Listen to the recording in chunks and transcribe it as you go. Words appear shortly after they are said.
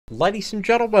Ladies and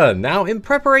gentlemen, now in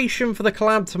preparation for the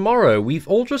collab tomorrow, we've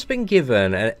all just been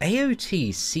given an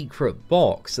AOT secret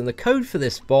box, and the code for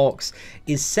this box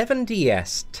is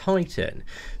 7DSTitan.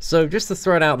 So just to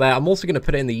throw it out there, I'm also going to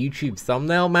put it in the YouTube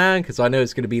thumbnail, man, because I know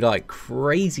it's going to be like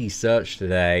crazy search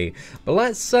today. But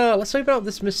let's open up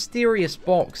this mysterious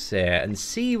box here and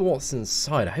see what's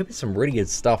inside. I hope it's some really good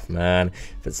stuff, man.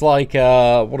 If it's like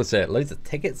what is it? Loads of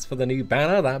tickets for the new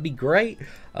banner, that'd be great.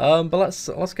 But let's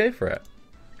go for it.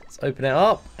 Let's open it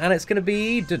up, and it's going to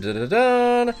be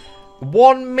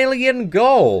 1 million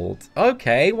gold.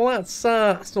 Okay, well that's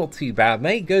not too bad,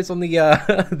 mate. Goes on the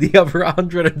the other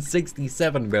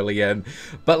 167 million.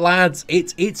 But lads,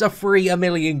 it's a free 1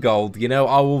 million gold. You know,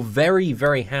 I will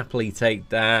very happily take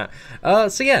that.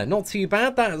 So yeah, not too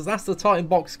bad. That's the Titan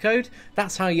box code.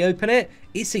 That's how you open it.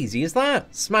 It's easy as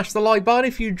that. Smash the like button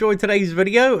if you enjoyed today's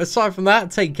video. Aside from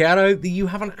that, take care. I hope that you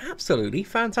have an absolutely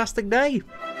fantastic day.